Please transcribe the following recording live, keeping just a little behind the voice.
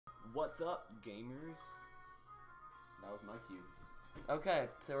What's up, gamers? That was my cue. Okay,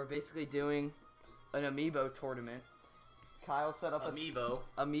 so we're basically doing an Amiibo tournament. Kyle set up Amiibo.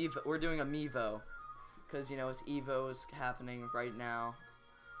 We're doing Amiivo, because you know it's Evo's happening right now.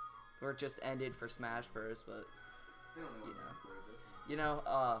 Or it just ended for Smash Bros. But They don't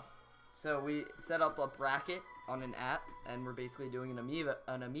know so we set up a bracket on an app, and we're basically doing an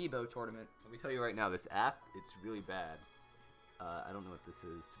Amiibo tournament. Let me tell you right now, this app, it's really bad. I don't know what this is,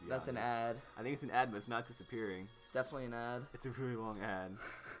 to be honest. That's an ad. I think it's an ad, but it's not disappearing. It's definitely an ad. It's a really long ad.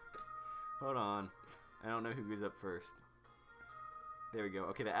 Hold on. I don't know who goes up first. There we go.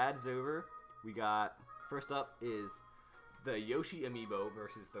 Okay, the ad's over. We got, first up is the Yoshi Amiibo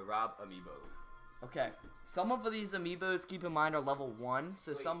versus the Rob Amiibo. Okay, some of these Amiibos, keep in mind, are level 1,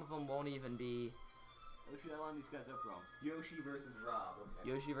 so Wait. some of them won't even be... Yoshi, I lined these guys up wrong. Yoshi versus Rob.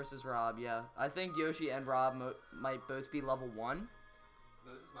 Okay. Yoshi versus Rob, yeah. I think Yoshi and Rob might both be level 1.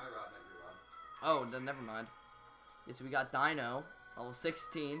 No, this is my Rob, not your Rob. Oh, then never mind. Yeah, so we got Dino, level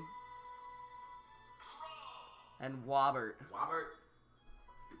 16. And Wobbert. Wobbert.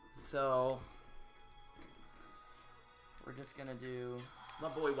 So, we're just gonna do... My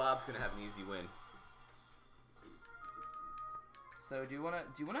boy Wob's gonna have an easy win. So, do you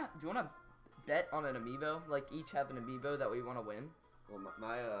wanna bet on an Amiibo? Like, each have an Amiibo that we wanna win? Well,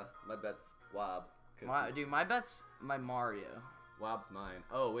 my bet's Wob. Dude, my bet's my Mario. Wob's mine.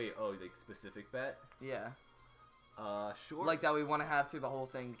 Oh wait, like specific bet? Yeah. Sure. Like that we want to have through the whole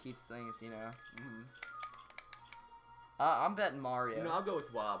thing to keep things, you know. I'm betting Mario. You know, I'll go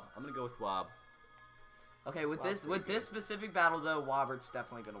with Wob. I'm gonna go with Wob. Okay, with Wob's this specific battle though, Wobbert's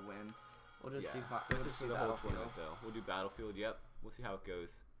definitely gonna win. We'll just do This is for the whole tournament though. We'll do Battlefield. Yep. We'll see how it goes.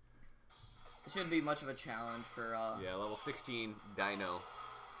 It shouldn't be much of a challenge for. Yeah, level 16 Dino.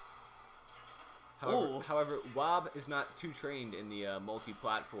 Ooh. However, Wob is not too trained in the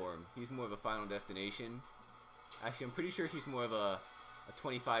multi-platform. He's more of a Final Destination. Actually, I'm pretty sure he's more of a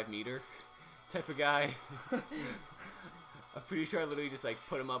 25-meter type of guy. I'm pretty sure I literally just like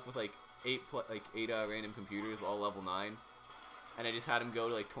put him up with like eight random computers, all level 9, and I just had him go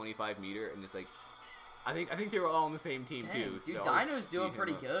to like 25-meter, and just like I think they were all on the same team. Dang, too. So dude, Dino's doing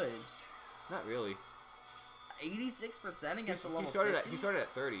pretty good. Not really. 86% against the level. He started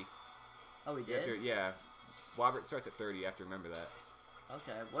at 30. Oh, he did? Yeah. Wobbert starts at 30, you have to remember that.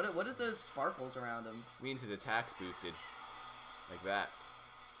 Okay. What is those sparkles around him? Means his attack's boosted. Like that.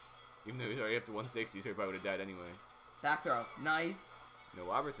 Even though he's already up to 160, so he probably would have died anyway. Back throw. Nice. No,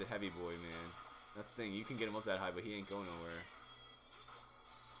 Wobbert's a heavy boy, man. That's the thing. You can get him up that high, but he ain't going nowhere.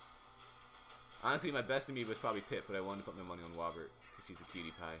 Honestly, my best Amiibo was probably Pit, but I wanted to put my money on Wobbert, because he's a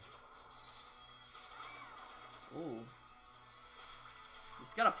cutie pie. Ooh.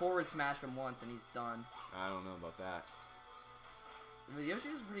 He's got a forward smash from once, and he's done. I don't know about that. But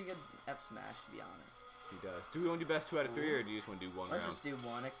Yoshi's a pretty good F smash, to be honest. He does. Do we want to do best 2 out of 3, or do you just want to do one Let's round? just do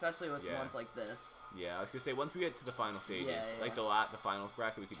one, especially with ones like this. Yeah, I was going to say, once we get to the final stages, like the finals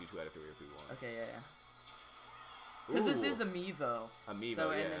bracket, we could do 2 out of 3 if we want. Okay, yeah. Because this is Amiivo. Amiibo,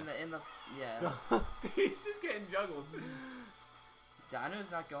 so yeah. in the yeah. So, he's just getting juggled.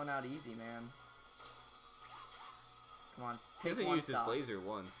 Dino's not going out easy, man. Come on, He take hasn't one used stock. his laser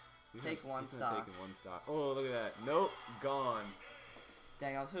once. Take one stock. Taking one stock. Oh, look at that. Nope, gone.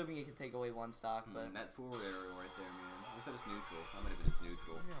 Dang, I was hoping you could take away one stock, but... that forward arrow right there, man. I wish that was neutral. That might have been his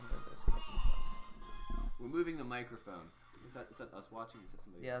neutral. We're moving the microphone. Is that us watching? Is that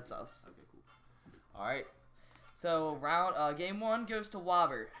somebody? Yeah, that's us. Okay, cool. All right. So game 1 goes to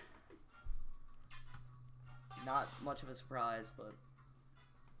Wobbert. Not much of a surprise, but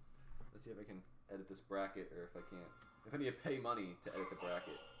Let's see if I can edit this bracket, or if I can't. If I need to pay money to edit the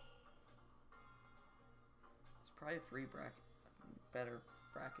bracket. it's probably a free bracket, better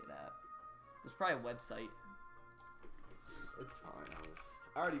bracket app. There's probably a website. It's fine.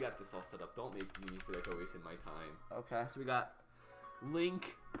 I already got this all set up. Don't make me feel like I wasted my time. Okay. So we got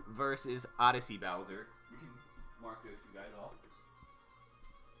Link versus Odyssey Bowser. We can mark those 2 guys off.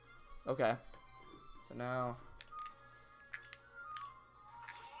 Okay. So now.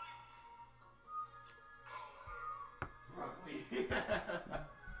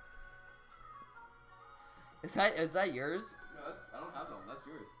 Is that yours? No, I don't have that one. That's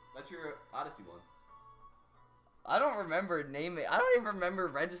yours. That's your Odyssey one. I don't remember naming. I don't even remember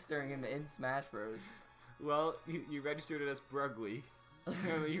registering him in Smash Bros. Well, you registered it as Brugly.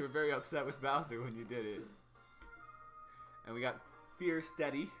 Apparently, you were very upset with Bowser when you did it. And we got Fear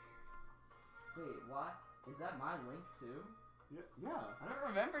Steady. Wait, what? Is that my Link too? Yeah. I don't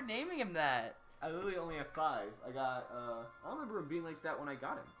remember naming him that. I literally only have 5. I got, I don't remember him being like that when I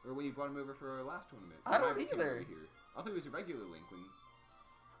got him. Or when you brought him over for our last tournament. I don't either. I thought he was a regular Link when...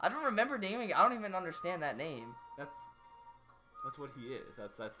 I don't remember naming. I don't even understand that name. That's what he is.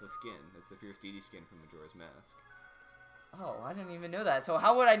 That's the skin. That's the Fierce Deity skin from Majora's Mask. Oh, I didn't even know that. So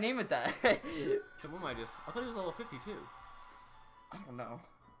how would I name it that? Someone might just... I thought he was level 52. I don't know.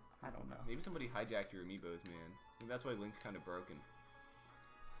 Maybe somebody hijacked your amiibos, man. I think that's why Link's kind of broken.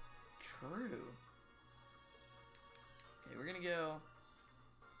 True. Okay, we're gonna go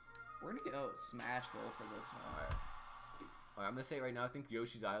Smashville for this one. Alright, I'm gonna say right now, I think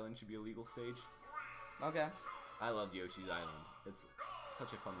Yoshi's Island should be a legal stage. Okay. I love Yoshi's Island. It's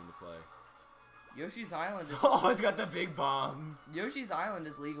such a fun one to play. Yoshi's Island is... Oh, it's got the big bombs! Yoshi's Island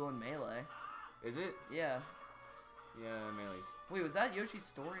is legal in Melee. Is it? Yeah. Yeah, Melee's... Wait, was that Yoshi's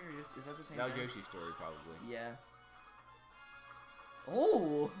Story, or is that the same That was thing? Yoshi's Story, probably. Yeah.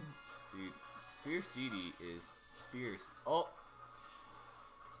 Oh! Dude, Fierce Deity is fierce. Oh!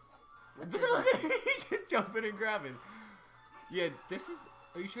 Look at him! He's just jumping and grabbing. Yeah, this is...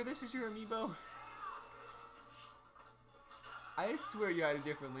 Are you sure this is your amiibo? I swear you had a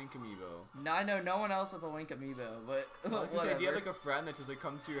different Link amiibo. No, I know no one else with a Link amiibo, but Like whatever. do you have like a friend that just like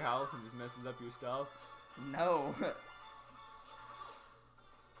comes to your house and just messes up your stuff? No.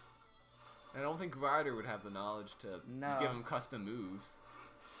 I don't think Ryder would have the knowledge to give him custom moves.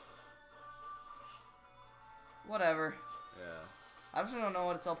 Whatever. Yeah. I just don't know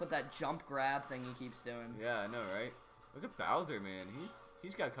what's up with that jump grab thing he keeps doing. Yeah, I know, right? Look at Bowser, man.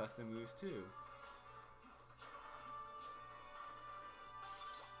 He's got custom moves too.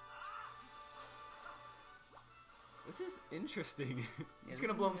 This is interesting. He's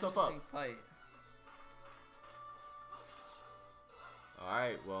gonna blow himself up. Fight.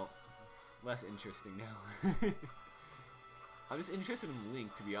 Alright, well, less interesting now. I'm just interested in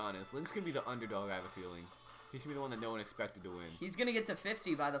Link, to be honest. Link's gonna be the underdog, I have a feeling. He's gonna be the one that no one expected to win. He's gonna get to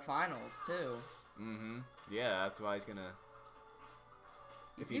 50 by the finals, too. Mm-hmm. Yeah, that's why he's gonna...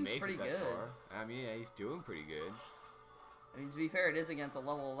 He seems pretty good. Far. I mean, yeah, he's doing pretty good. I mean, to be fair, it is against a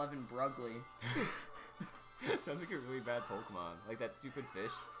level 11 Brugley. Sounds like a really bad Pokemon. Like that stupid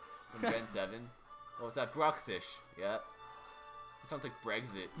fish from Gen 7. Oh, it's that Bruxish. Yeah. It sounds like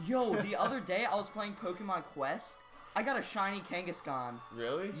Brexit. Yo, the other day I was playing Pokemon Quest. I got a shiny Kangaskhan.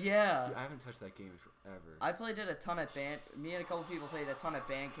 Really? Yeah. Dude, I haven't touched that game forever. I played it a ton at me and a couple people played a ton at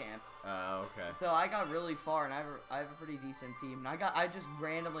band camp. Oh, okay. So I got really far, and I have a pretty decent team. And I just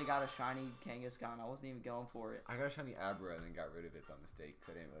randomly got a shiny Kangaskhan. I wasn't even going for it. I got a shiny Abra and then got rid of it by mistake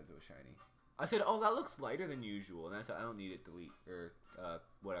because I didn't realize it was shiny. I said, oh, that looks lighter than usual. And I said, I don't need it, delete. Or,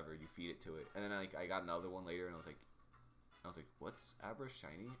 whatever, you feed it to it. And then I got another one later, and I was like, what's Abra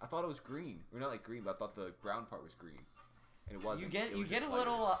shiny? I thought it was green. Or not like green, but I thought the brown part was green. And it wasn't. You get a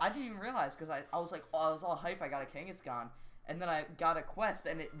little, I didn't even realize, because I was like, oh, I was all hype, I got a Kangaskhan. And then I got a quest,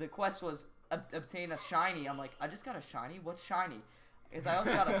 and the quest was obtain a shiny. I'm like, I just got a shiny? What's shiny? Because I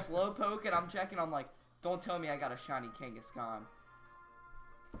also got a Slowpoke, and I'm checking, I'm like, don't tell me I got a shiny Kangaskhan.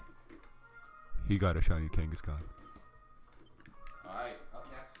 He got a shiny Kangaskhan. Alright, up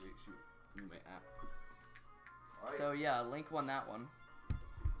next, shoot, my app. All right. So yeah, Link won that one.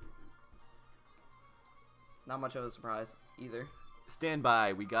 Not much of a surprise either. Stand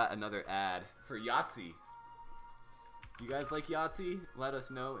by, we got another ad for Yahtzee. You guys like Yahtzee? Let us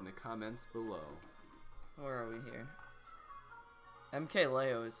know in the comments below. So where are we here? MK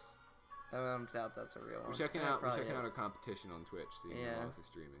Leo's. I don't doubt that's a real one. We're checking out our competition on Twitch, seeing who else is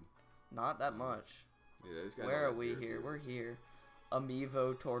streaming. Not that much. Yeah, those guys where are we here? We're here.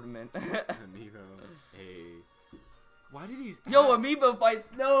 Amiibo tournament. Amiibo. Hey. Why do these... Yo, Amiibo fights!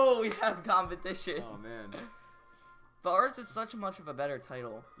 No, we have competition. Oh, man. But ours is such much of a better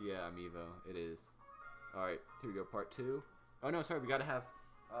title. Yeah, Amiibo. It is. Alright, here we go. Part 2. Oh, no, sorry. We gotta have...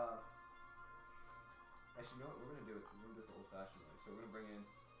 Actually, you know what? We're gonna do it. We're gonna do it the old-fashioned way. So we're gonna bring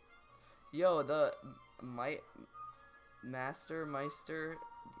in... Yo, the... Meister...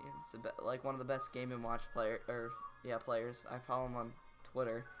 It's like one of the best Game & Watch players. I follow him on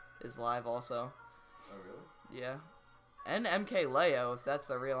Twitter. Is live also. Oh, really? Yeah. And MK Leo, if that's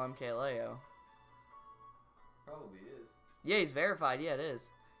the real MK Leo. Probably is. Yeah, he's verified. Yeah, it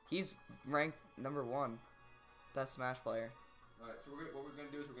is. He's ranked #1 best Smash player. Alright, so what we're going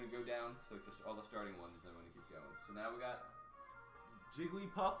to do is we're going to go down so like all the starting ones, and then we're going to keep going. So now we got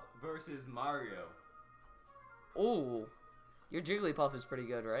Jigglypuff versus Mario. Ooh. Your Jigglypuff is pretty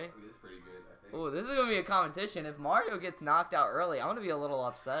good, right? It is pretty good, I think. Ooh, this is going to be a competition. If Mario gets knocked out early, I'm going to be a little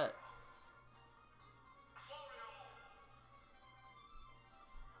upset.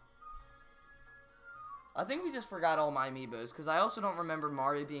 I think we just forgot all my amiibos, because I also don't remember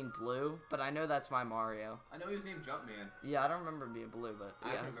Mario being blue, but I know that's my Mario. I know he was named Jumpman. Yeah, I don't remember him being blue, but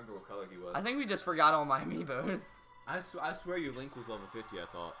yeah. I don't remember what color he was. I think we just forgot all my amiibos. I swear your Link was level 50, I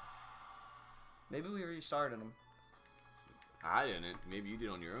thought. Maybe we restarted him. I didn't. Maybe you did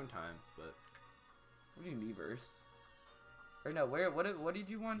on your own time, but... What do you mean, Miiverse? Or no, what did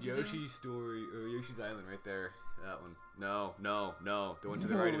you want to do? Yoshi's Story, or Yoshi's Island right there. That one. No. The one to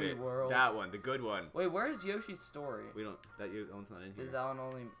the right of it. World. That one, the good one. Wait, where is Yoshi's Story? We don't, that one's not in here. Is that one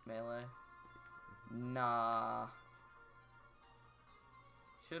only Melee? Nah.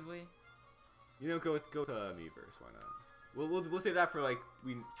 Should we? You know, go with Amiiverse, why not? We'll say that for like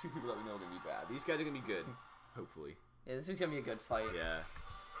two people that we know are gonna be bad. These guys are gonna be good, hopefully. Yeah, this is gonna be a good fight. Yeah.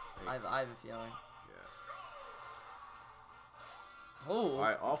 I have a feeling. Yeah. Oh. All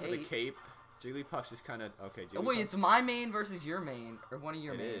right, all for the cape. Jigglypuff's just kind of okay. Oh wait, it's my main versus your main, or one of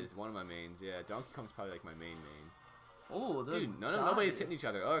your mains. It is one of my mains. Yeah, Donkey Kong's probably like my main. Oh, those. Dude, nobody's hitting each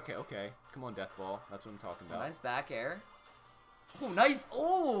other. Oh, okay. Come on, Death Ball. That's what I'm talking about. Nice back air. Oh, nice.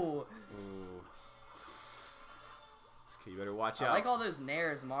 Oh. Ooh. Okay, you better watch out. I like all those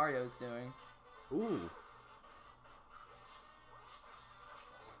nairs Mario's doing. Ooh.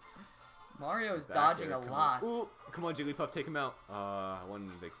 Mario's dodging a lot. Ooh, come on, Jigglypuff, take him out. I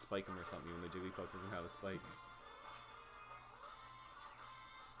wanted to spike him or something, even though Jigglypuff doesn't have a spike.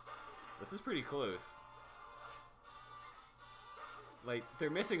 This is pretty close. Like,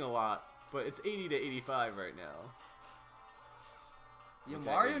 they're missing a lot, but it's 80 to 85 right now. Yeah,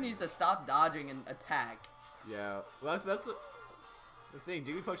 Mario needs to stop dodging and attack. Yeah, well, that's the thing.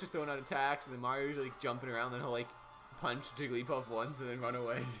 Jigglypuff's just throwing out attacks, and then Mario's like jumping around, then he'll like punch Jigglypuff once and then run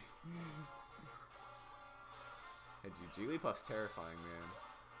away. Hey, Jigglypuff's terrifying, man.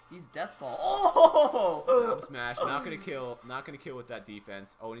 He's Death Ball. Oh! Up smash, not gonna kill with that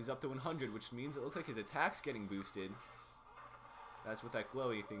defense. Oh, and he's up to 100, which means it looks like his attack's getting boosted. That's what that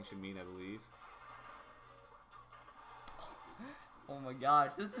glowy thing should mean, I believe. Oh my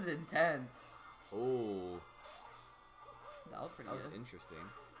gosh, this is intense. Oh. That was pretty good. That was interesting.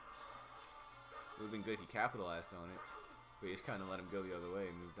 It would have been good if he capitalized on it. But he just kind of let him go the other way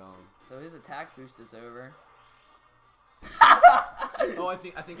and moved on. So his attack boost is over. Oh, I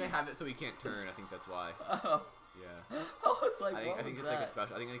think I have it so he can't turn. I think that's why. Oh. Yeah. I was like, I think it's like a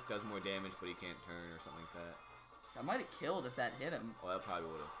special. I think it does more damage, but he can't turn or something like that. That might have killed if that hit him. Oh, that probably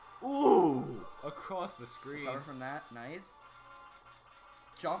would have. Ooh! Across the screen. Recover from that. Nice.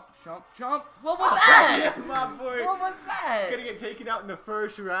 Jump. What was that? Yeah, my boy. What was that? He's gonna get taken out in the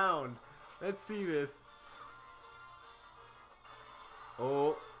first round. Let's see this.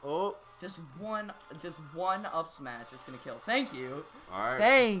 Oh. Just one up smash is gonna kill. Thank you. Alright.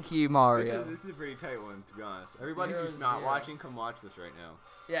 Thank you, Mario. This is a pretty tight one, to be honest. Everybody who's not watching, come watch this right now.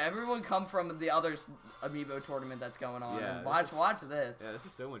 Yeah, everyone come from the other Amiibo tournament that's going on and watch this. Yeah, this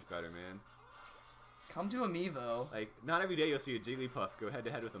is so much better, man. Come to Amiibo. Like, not every day you'll see a Jigglypuff go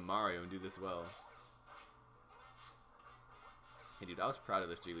head-to-head with a Mario and do this well. Hey, dude, I was proud of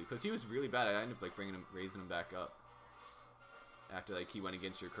this Jigglypuff because he was really bad. I ended up like raising him back up after like he went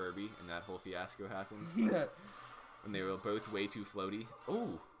against your Kirby and that whole fiasco happened when they were both way too floaty.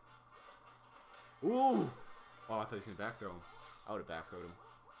 Ooh. Oh, I thought he was gonna back throw him. I would have back throwed him.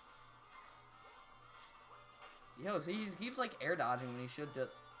 Yo, see, he keeps like air dodging when he should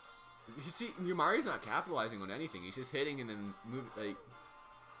just. You see, your Mario's not capitalizing on anything. He's just hitting and then move like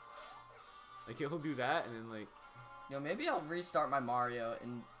he'll do that and then like. Yo, maybe I'll restart my Mario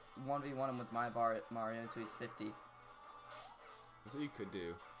and 1v1 him with my Mario until he's 50. That's what you could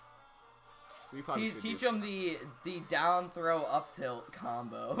do. Teach him the down throw up tilt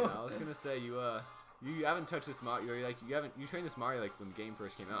combo. Yeah, I was gonna say you haven't touched this Mario. You trained this Mario like when the game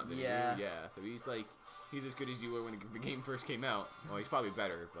first came out. Didn't you? Yeah. So he's as good as you were when the game first came out. Well, he's probably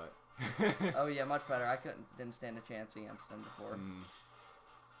better, but. Oh yeah, much better. I didn't stand a chance against him before.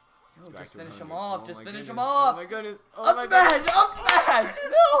 Yo, just finish him off. Just finish him off. Oh my goodness. Up smash.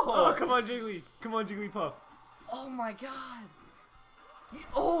 No. Oh, come on, Jigglypuff. Oh my god.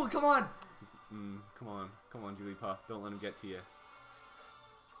 Oh, come on. Come on, Jigglypuff. Don't let him get to you.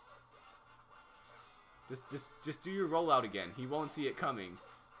 Just do your rollout again. He won't see it coming.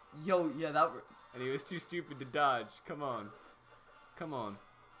 Yo, yeah, and he was too stupid to dodge. Come on.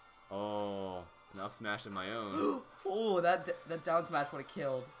 Oh, and I'll smash on my own. Oh, that down smash would have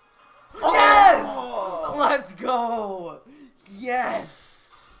killed. Oh! Yes! Let's go! Yes!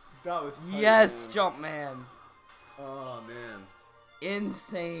 That was tight, yes, man. Jumpman. Oh man.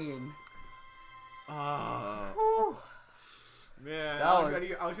 Insane. Oh. Man, I was ready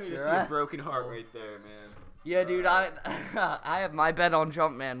to see a broken heart right there, man. Yeah, dude, I have my bet on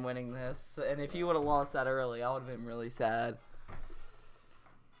Jumpman winning this, and if he would have lost that early, I would have been really sad.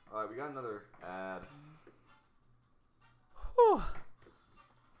 Alright, we got another ad. Whew.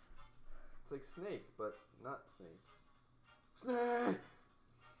 It's like Snake, but not Snake. Snake!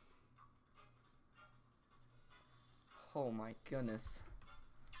 Oh my goodness.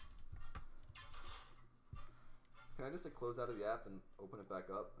 Can I just like close out of the app and open it back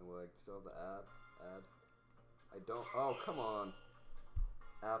up and we'll like still have the app add? I don't. Oh, come on.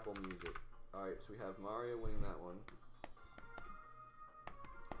 Apple Music. Alright, so we have Mario winning that one.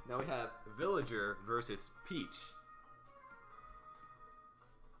 Now we have Villager versus Peach.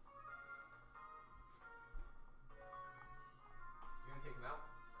 You gonna take him out?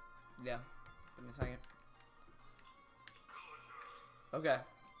 Yeah. Give me a second. Okay.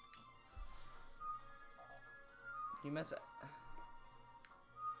 You mess it.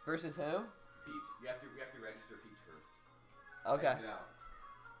 Versus who? Peach. We have to register Peach first. Okay. Exit out.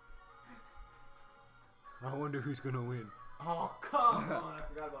 I wonder who's gonna win. Oh, come on! I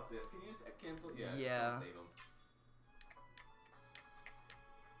forgot about this. Can you just cancel? Yeah. Yeah. Don't save them.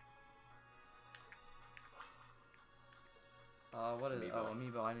 What is Amiibo. Oh,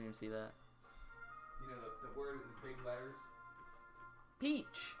 Amiibo. I didn't even see that. You know the word in big letters.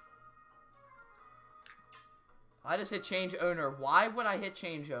 Peach. I just hit change owner. Why would I hit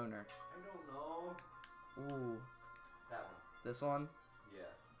change owner? I don't know. Ooh. That one. This one?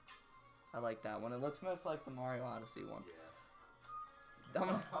 Yeah. I like that one. It looks most like the Mario Odyssey one. Yeah. I'm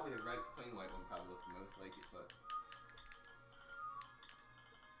gonna- Probably the red, plain white one probably looks the most like it, but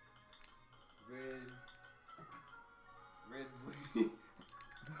Ridley.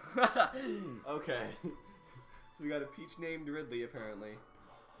 Okay. So we got a Peach named Ridley apparently.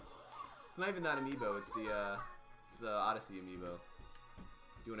 It's not even that amiibo. It's the Odyssey amiibo.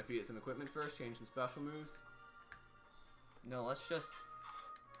 Do you want to feed it some equipment first? Change some special moves? No, let's just.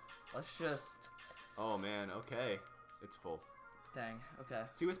 Oh man. Okay. It's full. Dang. Okay.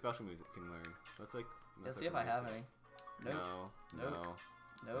 See what special moves it can learn. Let's Let's see if I have any. Nope. No. Nope. No.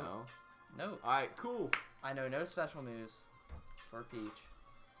 Nope. No. Nope. Alright, cool. I know no special moves for Peach.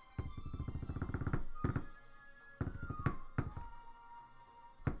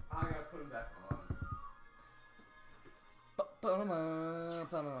 I gotta put him back on.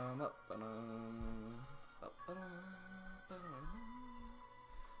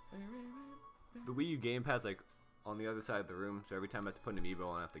 The Wii U gamepad's like on the other side of the room, so every time I have to put an amiibo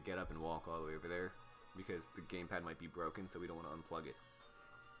on, I have to get up and walk all the way over there because the gamepad might be broken, so we don't want to unplug it.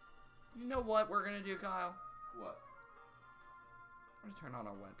 You know what we're gonna do, Kyle? What? We're gonna turn on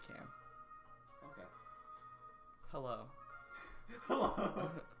our webcam. Okay. Hello. Hello.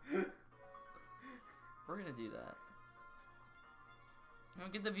 We're gonna do that. We'll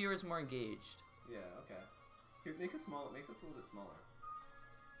get the viewers more engaged. Yeah. Okay. Here, make it small. Make this a little bit smaller.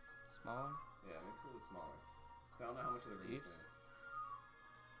 Smaller? Yeah, make this a little smaller. 'Cause I don't know how much of the room is Oops. there.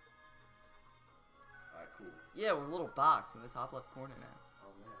 Alright, cool. Yeah, we're a little box in the top left corner now.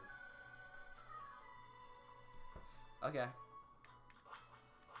 Oh man. Okay.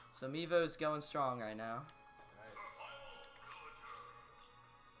 So Amiibo's going strong right now.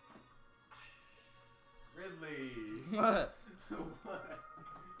 Ridley. What? What?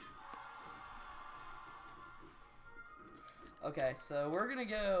 Okay, so we're gonna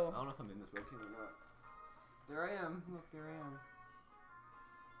go. I don't know if I'm in this webcam or not. There I am. Look, there I am.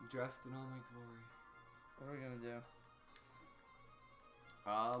 Dressed in all my glory. What are we gonna do?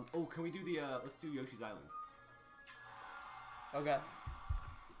 Oh, can we do the, let's do Yoshi's Island. Okay.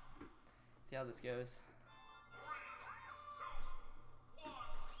 See how this goes.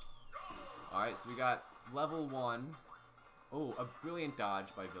 Alright, so we got level 1. Oh, a brilliant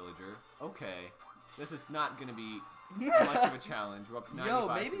dodge by Villager. Okay. This is not gonna be much of a challenge. We're up to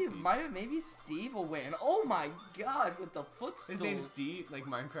 95 Yo, maybe Steve will win. Oh my god, with the footstool. His name's Steve, like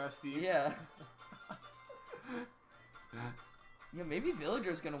Minecraft Steve? Yeah. Yeah, maybe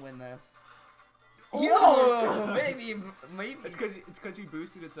Villager's gonna win this. Oh Yo, maybe. It's because you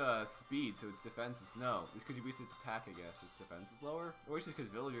boosted its speed, so its defense is no. It's because you boosted its attack, I guess. Its defense is lower, or it's just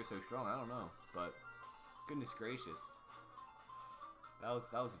because Villager's so strong. I don't know, but goodness gracious, that was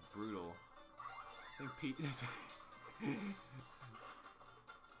brutal. I think Pete.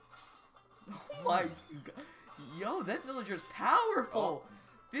 Oh my god. Yo, that Villager's powerful.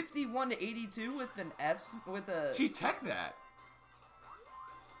 51 to 82 with an F with a. She teched that.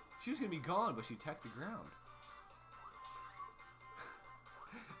 She was gonna be gone, but she teched the ground.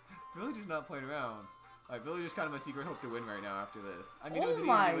 Villager's not playing around. Alright, Villager's kind of my secret hope to win right now after this. I mean, it was an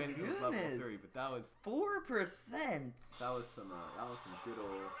easy win because it was level 3, but that was 4%. That was some good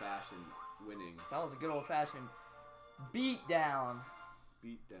old-fashioned winning. That was a good old-fashioned beat down.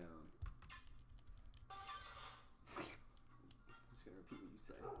 Beat down. I'm just gonna repeat what you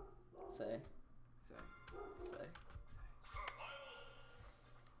say. Say. Say. Say.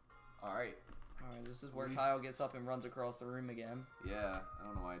 Alright. Alright, this is where Kyle gets up and runs across the room again. Yeah, I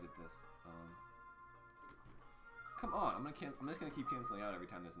don't know why I did this. Come on, I'm just gonna keep canceling out every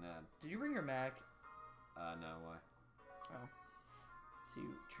time there's an ad. Did you bring your Mac? No, why? Oh. To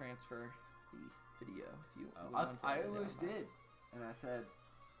transfer the video, if you I almost did. And I said,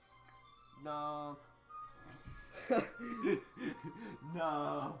 no.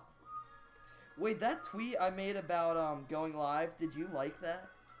 No. Wait, that tweet I made about going live, did you like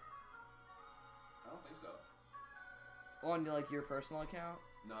that? I don't think so. On like your personal account?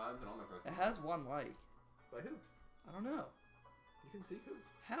 No, I haven't been on my personal. It has 1 like. By who? I don't know. You can see who?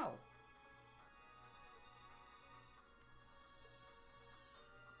 How?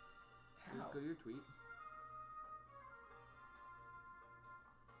 How? Go to your tweet.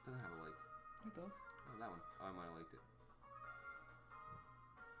 Doesn't have a like. It does. Oh, that one. Oh, I might have liked it.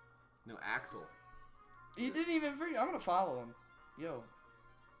 No, Axel. He didn't even free. I'm gonna follow him. Yo.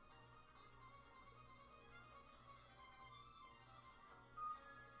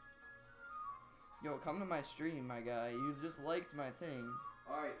 Yo, come to my stream, my guy. You just liked my thing.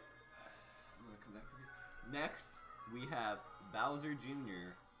 Alright. I'm gonna come back over here. Next, we have Bowser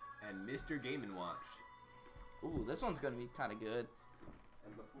Jr. and Mr. Game & Watch. Ooh, this one's gonna be kind of good.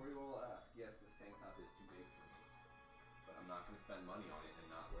 And before you all ask, yes, this tank top is too big for me. But I'm not gonna spend money on it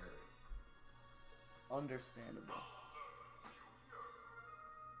and not wear it. Understandable.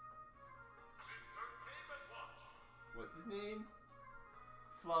 What's his name?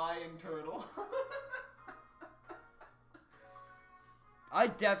 Flying Turtle. I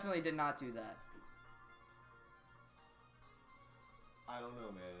definitely did not do that. I don't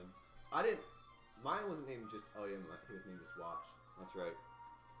know, man. I didn't. Mine wasn't named just. Oh yeah, he was named just Watch. That's right.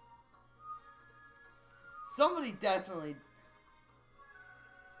 Somebody definitely.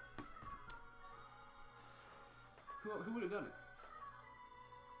 Who would have done it?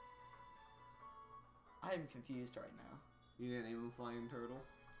 I'm confused right now. You didn't name him Flying Turtle?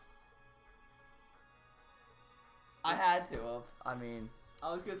 I had to have. I mean.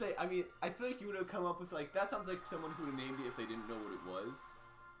 I was gonna say, I mean, I feel like you would have come up with like, that sounds like someone who would have named it if they didn't know what it was.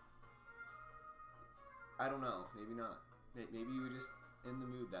 I don't know. Maybe not. Maybe you were just in the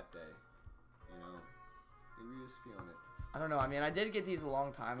mood that day. You know? Maybe you were just feeling it. I don't know. I mean, I did get these a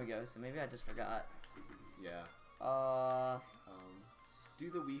long time ago, so maybe I just forgot. Yeah. Do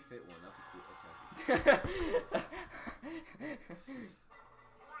the Wii Fit one. That's a cool. Okay.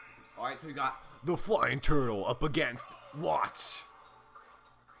 Alright, so we got the Flying Turtle up against Watch.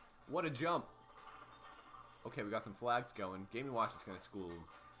 What a jump. Okay, we got some flags going. Game & Watch is going to school.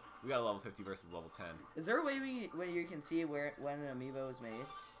 We got a level 50 versus level 10. Is there a way when you can see when an amiibo is made?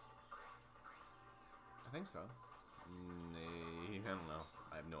 I think so. I don't know.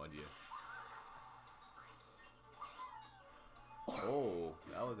 I have no idea. Oh,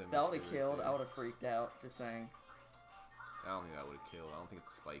 that was a That would have killed. I would have freaked out. Just saying. I don't think that would have killed. I don't think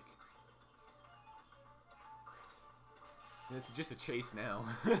it's a spike. It's just a chase now.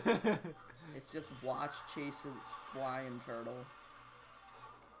 It's just Watch chases Flying Turtle.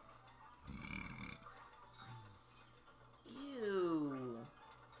 Ew.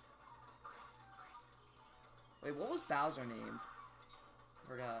 Wait, what was Bowser named?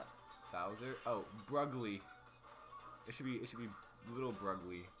 Forgot. Bowser? Oh, Brugly. It should be Little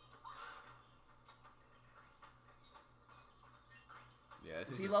Brugly. Yeah,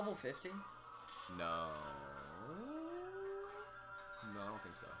 Is he level 50? No. No, I don't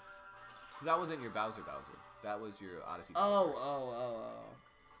think so. So that wasn't your Bowser. That was your Odyssey. Oh.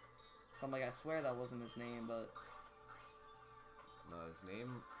 So I'm like, I swear that wasn't his name, but. No, his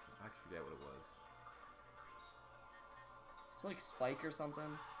name, I forget what it was. It's like Spike or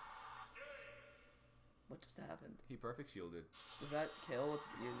something. What just happened? He perfect shielded. Does that kill with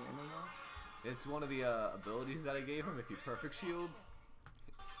your gaming watch? It's one of the abilities that I gave him. If he perfect shields,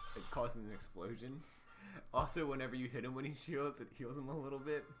 it causes an explosion. Also, whenever you hit him when he shields, it heals him a little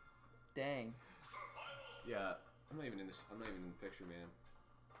bit. Dang. Yeah, I'm not even in the picture, man.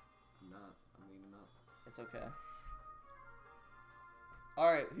 I'm leaving up. It's okay.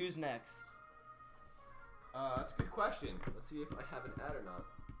 All right, who's next? That's a good question. Let's see if I have an ad or not.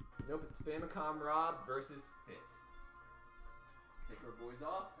 Nope, it's Famicom Rob versus Pit. Take our boys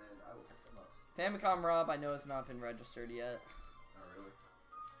off, and I will pick them up. Famicom Rob, I know has not been registered yet. Oh, really?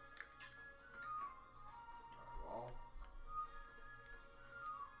 Well.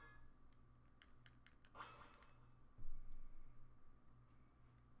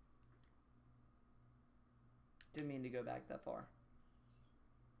 Didn't mean to go back that far.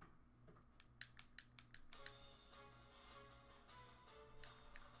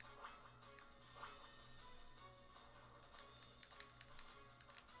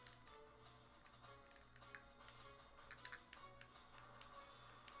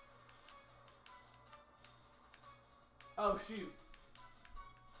 Oh shoot.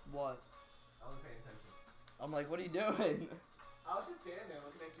 What? I wasn't paying attention. I'm like, what are you doing? I was just standing there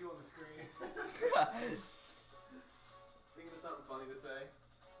looking at you on the screen. Thinking of something funny to say.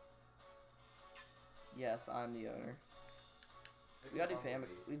 Yes, I'm the owner. Maybe We gotta do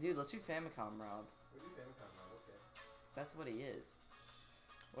Bumblebee. let's do Famicom Rob. We do Famicom now, okay. That's what he is.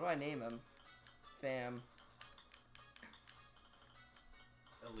 What do I name him? Fam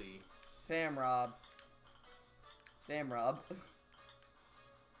Ellie. Fam Rob. Fam Rob.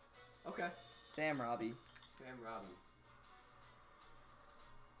 Okay. Fam Robbie. Fam Robbie.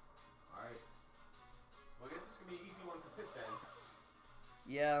 Alright. Well, I guess this is gonna be an easy one for Pit then.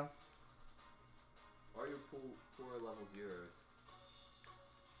 Yeah. Or your poor level zeros.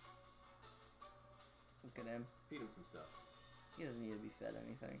 Look at him. Feed him some stuff. He doesn't need to be fed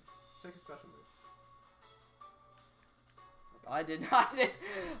anything. Check his special moves. I did not. Did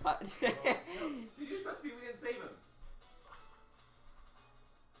you just press B? We didn't save him.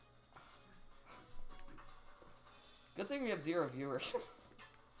 Good thing we have 0 viewers.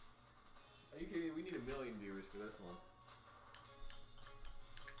 Are you kidding me? We need 1 million viewers for this one.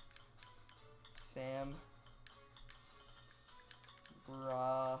 Fam.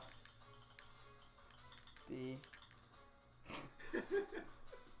 Ra. B.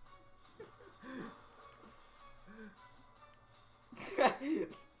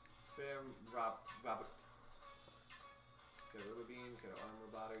 Fam Robert. He's got a rubber beam, he's got an armor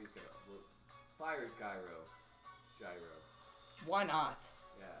botter, he's got a fire gyro. Why not?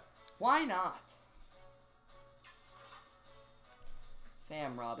 Yeah. Why not?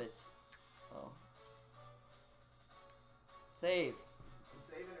 Fam Roberts. Oh. Save. I'm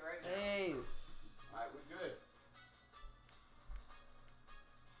saving it right now. Save. Alright, we're good.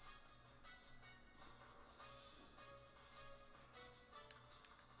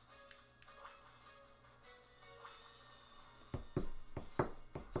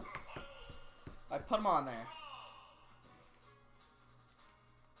 I put him on there.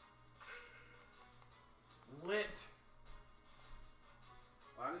 Lit.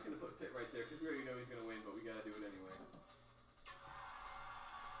 Well, I'm just gonna put Pit right there because we already know he's gonna win, but we gotta do it anyway.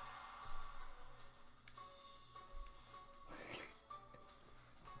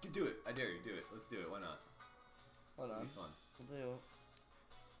 Do it. I dare you. Do it. Let's do it. Why not? Hold on. It'll be fun.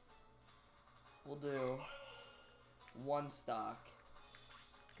 We'll do 1 stock.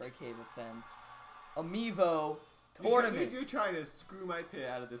 Great Cave Offense. Amiivo tournament. You're trying to screw my Pit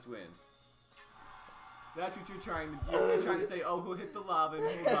out of this win. That's what you're trying to do. You're trying to say, oh, he'll hit the lava and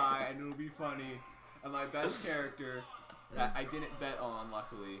he'll die and it'll be funny. And my best character that I didn't bet on,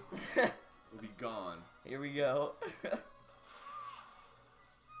 luckily, will be gone. Here we go.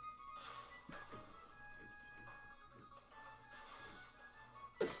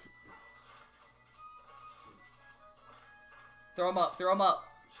 Throw him up, throw him up.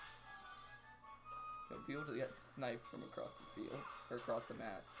 Don't be able to get sniped from across the field, or across the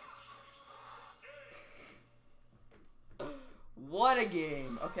map. What a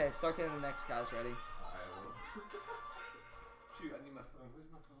game! Okay, start getting the next guys ready. Alright, shoot, I need my phone.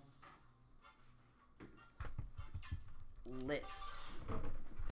 Where's my phone? Lit.